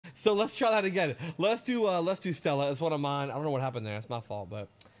So let's try that again. Let's do Stella. It's one of mine. I don't know what happened there. It's my fault, but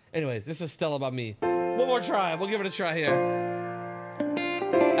anyways, this is Stella by me. One more try. We'll give it a try here.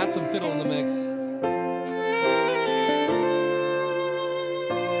 Add some fiddle in the mix.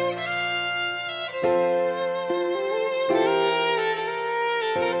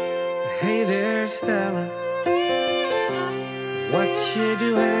 Hey there, Stella, what you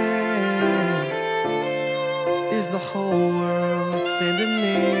doing? Is the whole world standing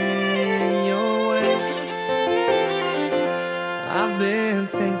in your way? I've been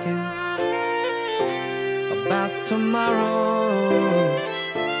thinking about tomorrow,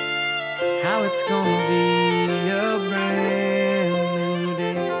 how it's gonna be a brand new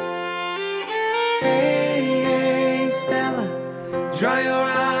day. Hey, hey, Stella, dry your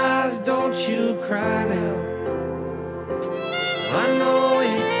eyes, don't you cry now. I know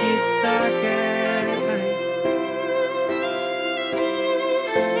it gets dark at night.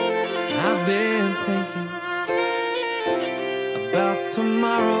 I've been thinking about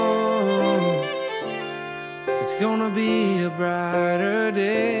tomorrow. It's gonna be a brighter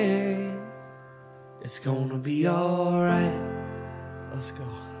day. It's gonna be alright. Let's go.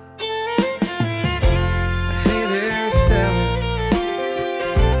 Hey there, Stella,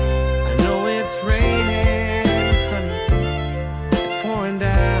 I know it's raining, honey. It's pouring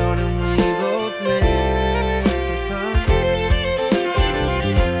down and we both miss the sun.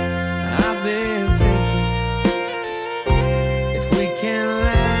 I've been thinking, if we can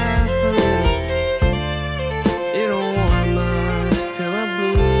laugh a little, it'll warm us till a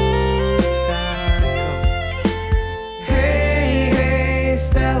blue sky comes. Hey, hey,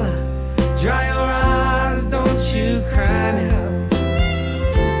 Stella, dry your eyes, don't you cry now.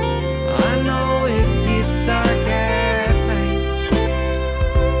 I know it gets dark at night,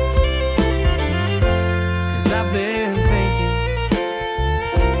 'cause I've been thinking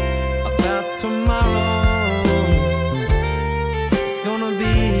about tomorrow. It's gonna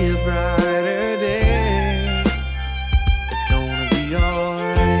be a brighter day. It's gonna be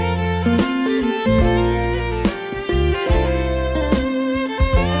alright.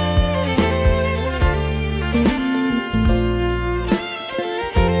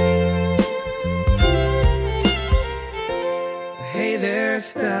 Hey there,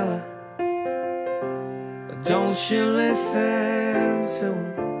 Stella, don't you listen to 'em.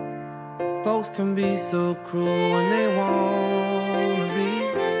 Folks can be so cruel when they wanna be.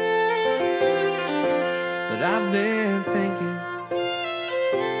 But I've been thinking,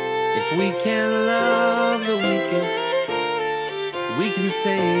 if we can love the weakest, we can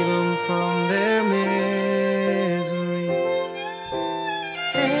save them from their misery.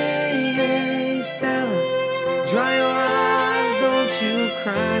 Hey, hey, Stella, dry your eyes, don't you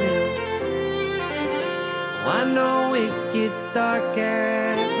cry now. I know it gets dark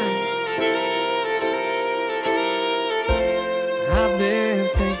at night. I've been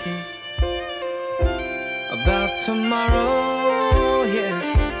thinking about tomorrow, yeah.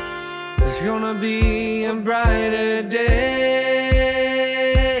 It's gonna be a brighter day.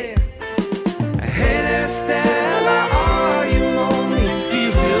 Hey there, Stella, are you lonely? Do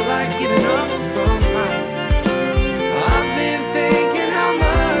you feel like giving up sometime? I've been thinking how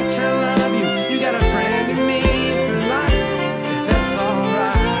much I love you. You got a friend in me for life. If that's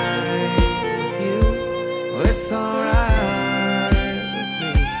alright with you, well, it's alright with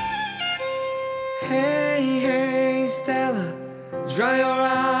me. Hey, hey, Stella, dry your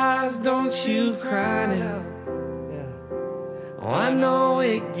eyes, don't you cry now. Oh, I know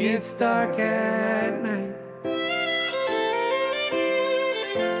it gets dark at night.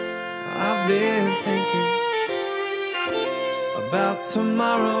 I've been thinking about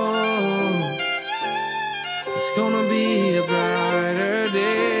tomorrow. It's gonna be a brighter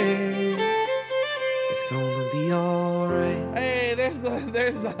day. It's gonna be alright. Hey,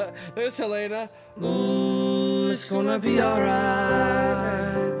 there's Helena. Ooh, it's gonna be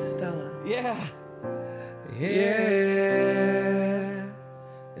alright, Stella. Yeah. Yeah,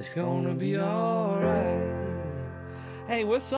 it's gonna be alright. Hey, what's up?